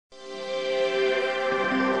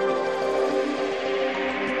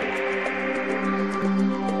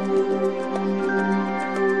Welcome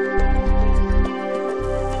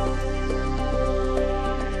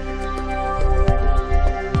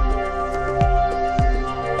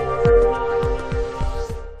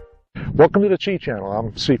to the Chi Channel.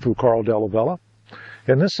 I'm Sifu Carl Della Vella.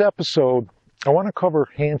 In this episode, I want to cover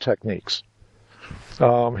hand techniques.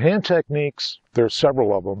 Hand techniques, there's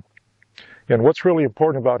several of them. And what's really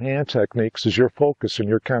important about hand techniques is your focus and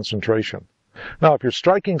your concentration. Now, if you're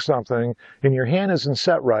striking something and your hand isn't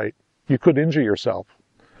set right, you could injure yourself.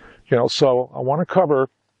 So I want to cover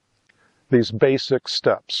these basic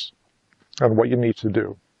steps on what you need to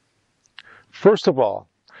do. First of all,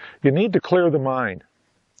 you need to clear the mind.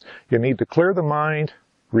 You need to clear the mind,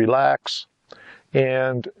 relax,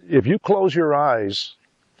 and if you close your eyes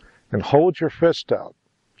and hold your fist out,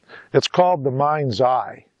 it's called the mind's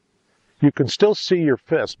eye. You can still see your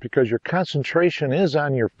fist because your concentration is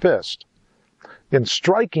on your fist. In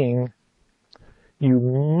striking, you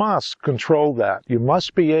must control that. You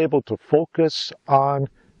must be able to focus on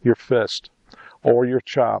your fist or your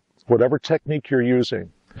chop, whatever technique you're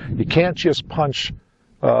using. You can't just punch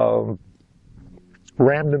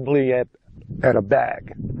randomly at a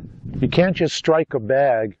bag. You can't just strike a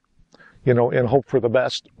bag, and hope for the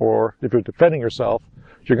best, or if you're defending yourself,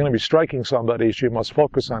 you're going to be striking somebody, so you must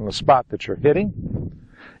focus on the spot that you're hitting,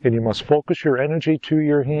 and you must focus your energy to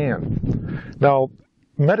your hand. Now,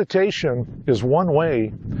 meditation is one way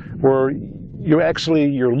where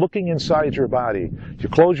you're looking inside your body. You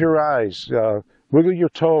close your eyes, wiggle your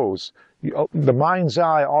toes. The mind's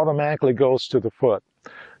eye automatically goes to the foot.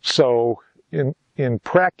 So, in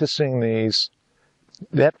practicing these,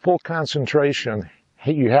 that full concentration,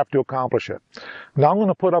 you have to accomplish it. Now I'm going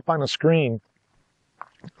to put up on the screen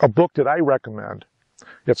a book that I recommend.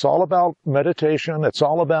 It's all about meditation. It's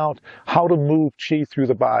all about how to move chi through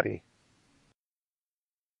the body.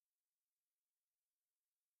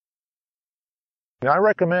 Now, I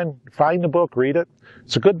recommend find the book, read it.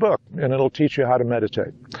 It's a good book, and it'll teach you how to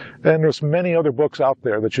meditate. And there's many other books out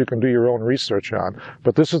there that you can do your own research on,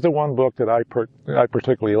 but this is the one book that I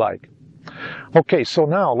particularly like. Okay, so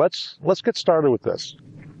now let's get started with this.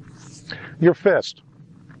 Your fist.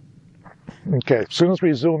 Okay, as soon as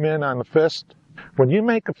we zoom in on the fist, when you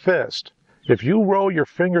make a fist, if you roll your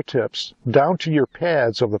fingertips down to your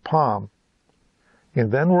pads of the palm,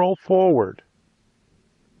 and then roll forward,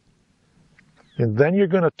 and then you're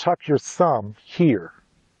going to tuck your thumb here.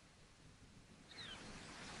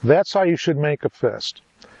 That's how you should make a fist.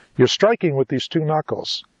 You're striking with these two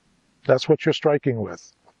knuckles. That's what you're striking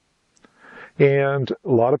with. And a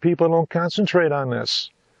lot of people don't concentrate on this.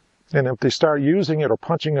 And if they start using it or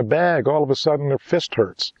punching a bag, all of a sudden their fist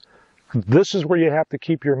hurts. This is where you have to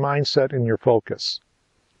keep your mindset and your focus,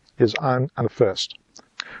 is on a fist.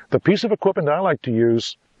 The piece of equipment I like to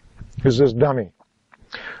use is this dummy.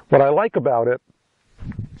 What I like about it,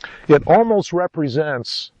 it almost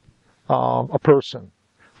represents a person.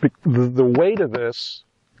 The weight of this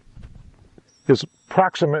is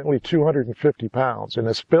approximately 250 pounds and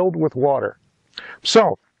is filled with water.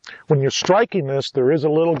 So, when you're striking this, there is a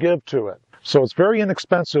little give to it. So it's very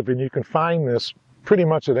inexpensive, and you can find this pretty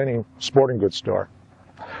much at any sporting goods store.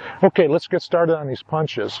 Okay, let's get started on these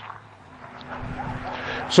punches.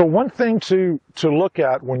 So one thing to look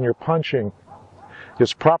at when you're punching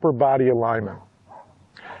is proper body alignment.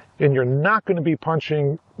 And you're not going to be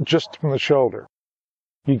punching just from the shoulder.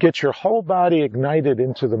 You get your whole body ignited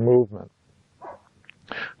into the movement.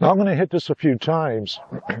 Now I'm going to hit this a few times,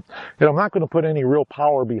 and I'm not going to put any real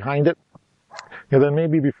power behind it. And then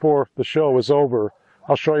maybe before the show is over,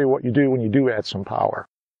 I'll show you what you do when you do add some power.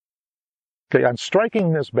 Okay, I'm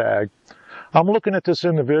striking this bag. I'm looking at this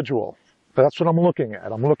individual. That's what I'm looking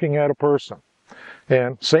at. I'm looking at a person.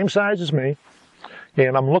 And same size as me.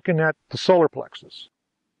 And I'm looking at the solar plexus.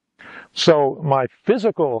 So my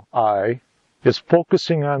physical eye is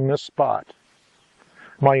focusing on this spot.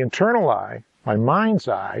 My internal eye, my mind's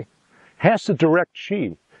eye, has to direct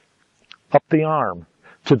chi up the arm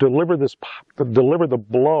to deliver the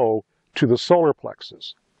blow to the solar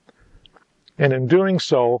plexus. And in doing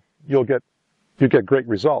so, you get great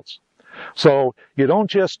results. So you don't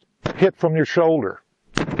just hit from your shoulder.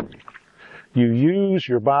 You use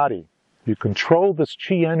your body. You control this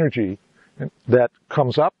chi energy that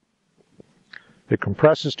comes up. It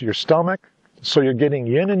compresses to your stomach, so you're getting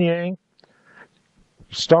yin and yang.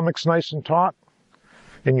 Your stomach's nice and taut,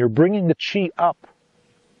 and you're bringing the chi up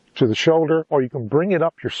to the shoulder, or you can bring it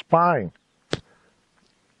up your spine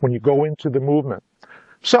when you go into the movement.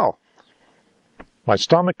 So, my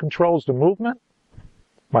stomach controls the movement,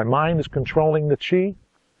 my mind is controlling the chi,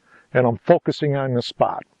 and I'm focusing on the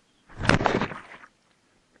spot.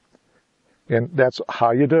 And that's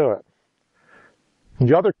how you do it.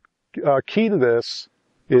 The other key to this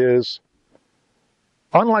is,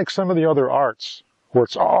 unlike some of the other arts, where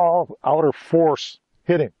it's all outer force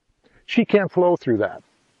hitting, chi can't flow through that.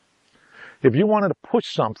 If you wanted to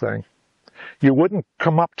push something, you wouldn't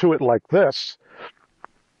come up to it like this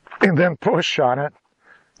and then push on it.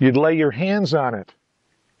 You'd lay your hands on it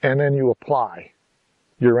and then you apply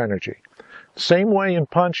your energy. Same way in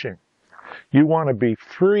punching. You want to be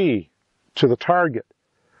free to the target.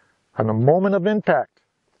 And the moment of impact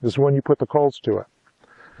is when you put the colds to it.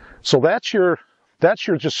 So that's your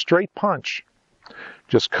just straight punch.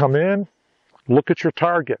 Just come in, look at your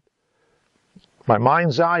target. My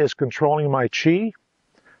mind's eye is controlling my chi,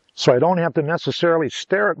 so I don't have to necessarily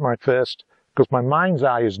stare at my fist because my mind's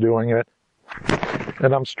eye is doing it,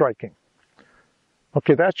 and I'm striking.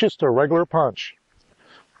 Okay, that's just a regular punch.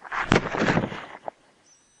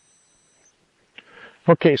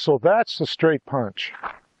 Okay, so that's the straight punch.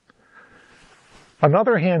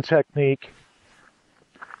 Another hand technique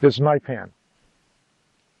is knife hand.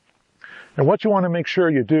 And what you want to make sure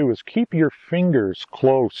you do is keep your fingers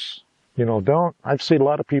close. You know, I've seen a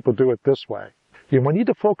lot of people do it this way. You need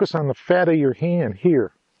to focus on the fat of your hand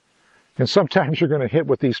here. And sometimes you're going to hit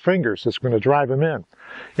with these fingers. It's going to drive them in.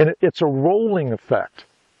 And it's a rolling effect.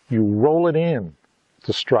 You roll it in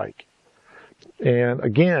to strike. And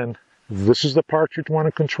again, this is the part you want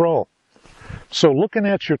to control. So looking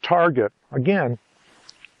at your target, again,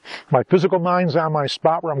 my physical mind's on my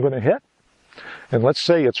spot where I'm going to hit. And let's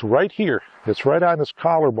say it's right here. It's right on this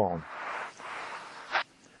collarbone.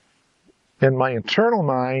 And my internal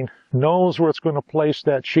mind knows where it's going to place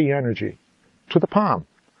that chi energy, to the palm.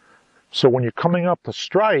 So when you're coming up to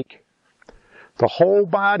strike, the whole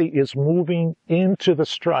body is moving into the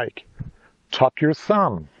strike. Tuck your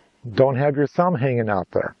thumb. Don't have your thumb hanging out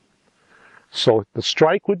there. So the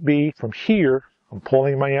strike would be from here. I'm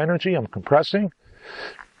pulling my energy. I'm compressing.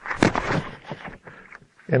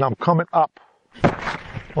 And I'm coming up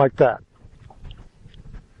like that.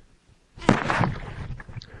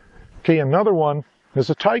 Okay, another one is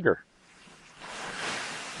a tiger.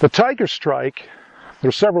 The tiger strike,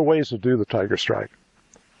 there's several ways to do the tiger strike.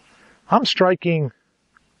 I'm striking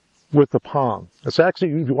with the palm. It's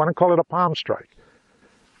actually, if you want to call it a palm strike.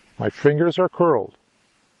 My fingers are curled.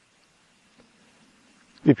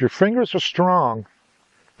 If your fingers are strong,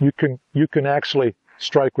 you can actually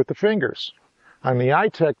strike with the fingers. On the eye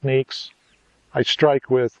techniques, I strike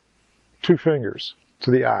with 2 fingers to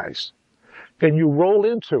the eyes. And you roll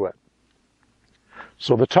into it.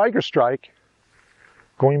 So the tiger strike,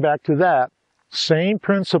 going back to that, same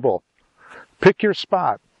principle. Pick your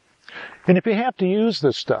spot. And if you have to use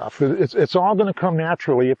this stuff, it's all going to come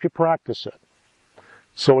naturally if you practice it.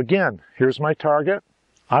 So again, here's my target.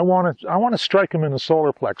 I want to strike him in the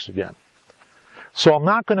solar plex again. So I'm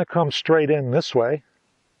not going to come straight in this way,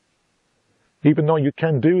 even though you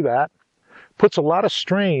can do that. Puts a lot of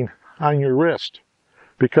strain on your wrist,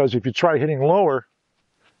 because if you try hitting lower,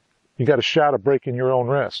 you got a shot of breaking your own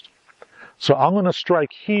wrist. So I'm going to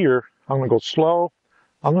strike here. I'm going to go slow.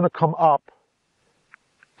 I'm going to come up,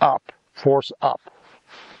 force up,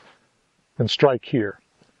 and strike here.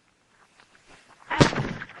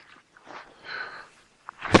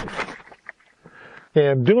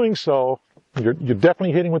 And doing so, you're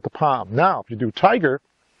definitely hitting with the palm. Now, if you do tiger,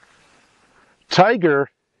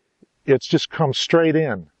 it's just come straight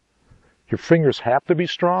in. Your fingers have to be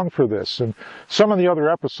strong for this. And some of the other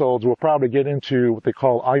episodes we'll probably get into what they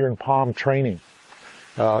call iron palm training.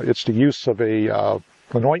 It's the use of an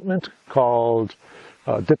ointment called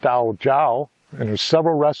Ditao Jiao, and there's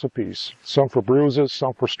several recipes, some for bruises,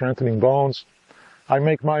 some for strengthening bones. I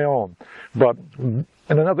make my own. But in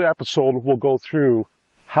another episode, we'll go through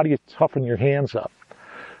how do you toughen your hands up.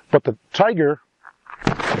 But the tiger,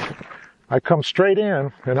 I come straight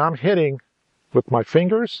in and I'm hitting with my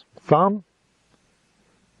fingers, thumb.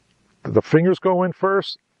 The fingers go in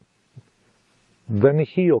first, then the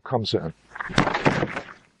heel comes in.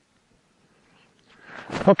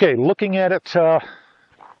 Okay, looking at it,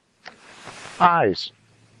 eyes.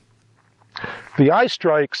 The eye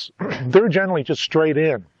strikes, they're generally just straight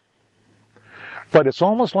in. But it's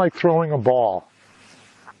almost like throwing a ball.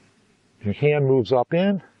 Your hand moves up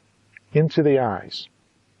into the eyes.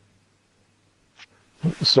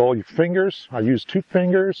 So your fingers, I use 2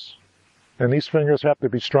 fingers, and these fingers have to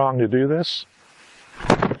be strong to do this.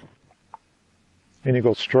 And you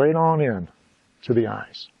go straight on in to the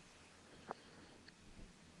eyes.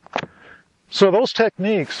 So those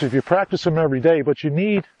techniques, if you practice them every day, but you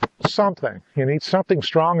need something. You need something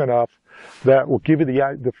strong enough that will give you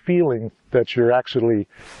the feeling that you're actually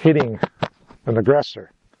hitting an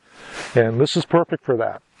aggressor. And this is perfect for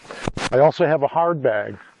that. I also have a hard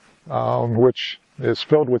bag, which is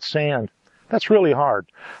filled with sand. That's really hard.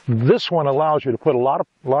 This one allows you to put a lot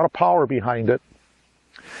of power behind it,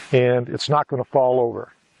 and it's not going to fall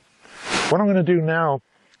over. What I'm going to do now,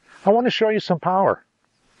 I want to show you some power.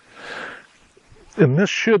 And this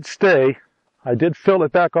should stay. I did fill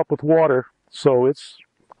it back up with water, so it's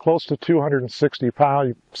close to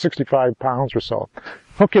 65 pounds or so.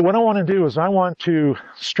 Okay, what I want to do is I want to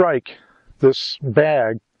strike this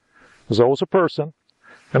bag as though it's a person,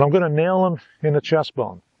 and I'm going to nail him in the chest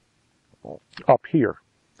bone up here.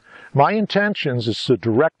 My intentions is to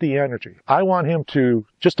direct the energy. I want him to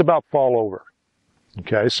just about fall over.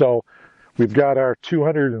 Okay, so we've got our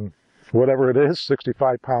 200 and whatever it is,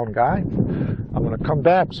 65-pound guy. I'm going to come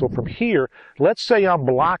back. So from here, let's say I'm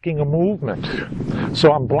blocking a movement.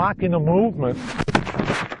 So I'm blocking a movement,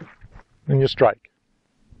 and you strike.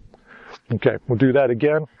 Okay, we'll do that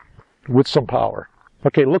again with some power.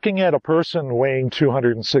 Okay, looking at a person weighing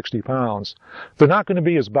 260 pounds, they're not going to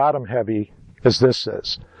be as bottom heavy as this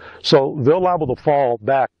is. So they're liable to fall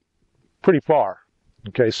back pretty far.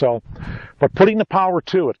 Okay, so, but putting the power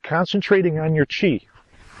to it, concentrating on your chi.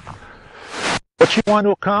 What you want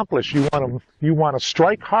to accomplish, you want to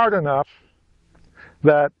strike hard enough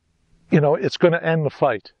that, it's going to end the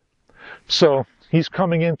fight. So he's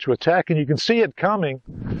coming in to attack, and you can see it coming.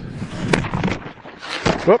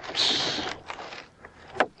 Whoops.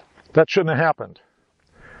 That shouldn't have happened.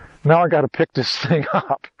 Now I got to pick this thing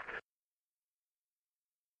up.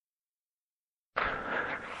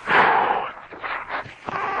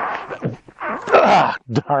 Ah,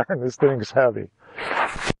 darn, this thing's heavy.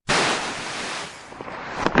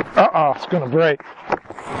 Uh-oh, it's going to break.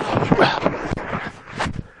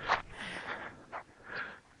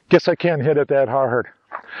 Guess I can't hit it that hard.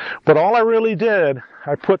 But all I really did,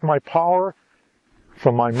 I put my power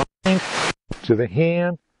from my mind to the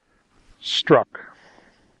hand, struck,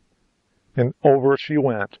 and over she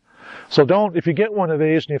went. So if you get one of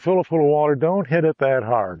these and you fill it full of water, don't hit it that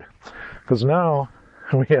hard, because now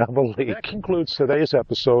we have a leak. That concludes today's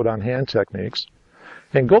episode on hand techniques.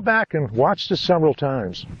 And go back and watch this several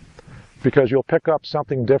times, because you'll pick up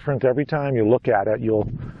something different every time you look at it.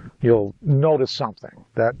 You'll notice something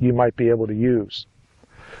that you might be able to use.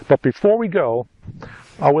 But before we go,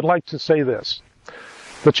 I would like to say this.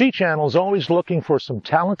 The Chi Channel is always looking for some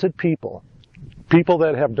talented people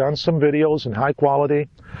that have done some videos in high quality.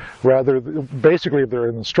 Basically, they're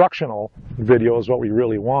instructional videos, what we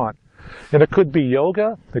really want. And it could be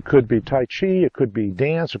yoga, it could be Tai Chi, it could be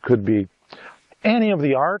dance, it could be any of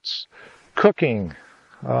the arts, cooking.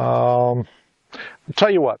 I'll tell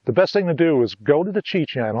you what, the best thing to do is go to the Chi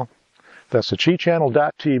Channel. That's the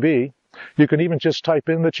chichannel.tv. You can even just type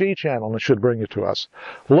in the Chi Channel and it should bring you to us.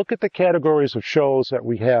 Look at the categories of shows that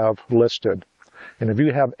we have listed. And if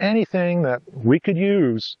you have anything that we could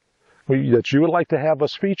use, that you would like to have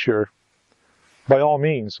us feature, by all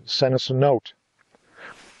means, send us a note.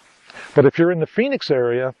 But if you're in the Phoenix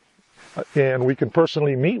area, and we can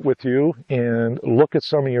personally meet with you and look at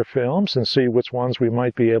some of your films and see which ones we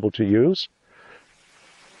might be able to use,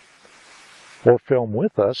 or film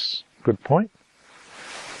with us, good point,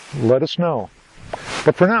 let us know.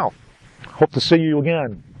 But for now, hope to see you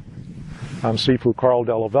again. I'm Sifu Carl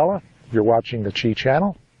Della Vella. You're watching the Chi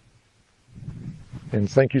Channel, and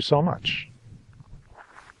thank you so much.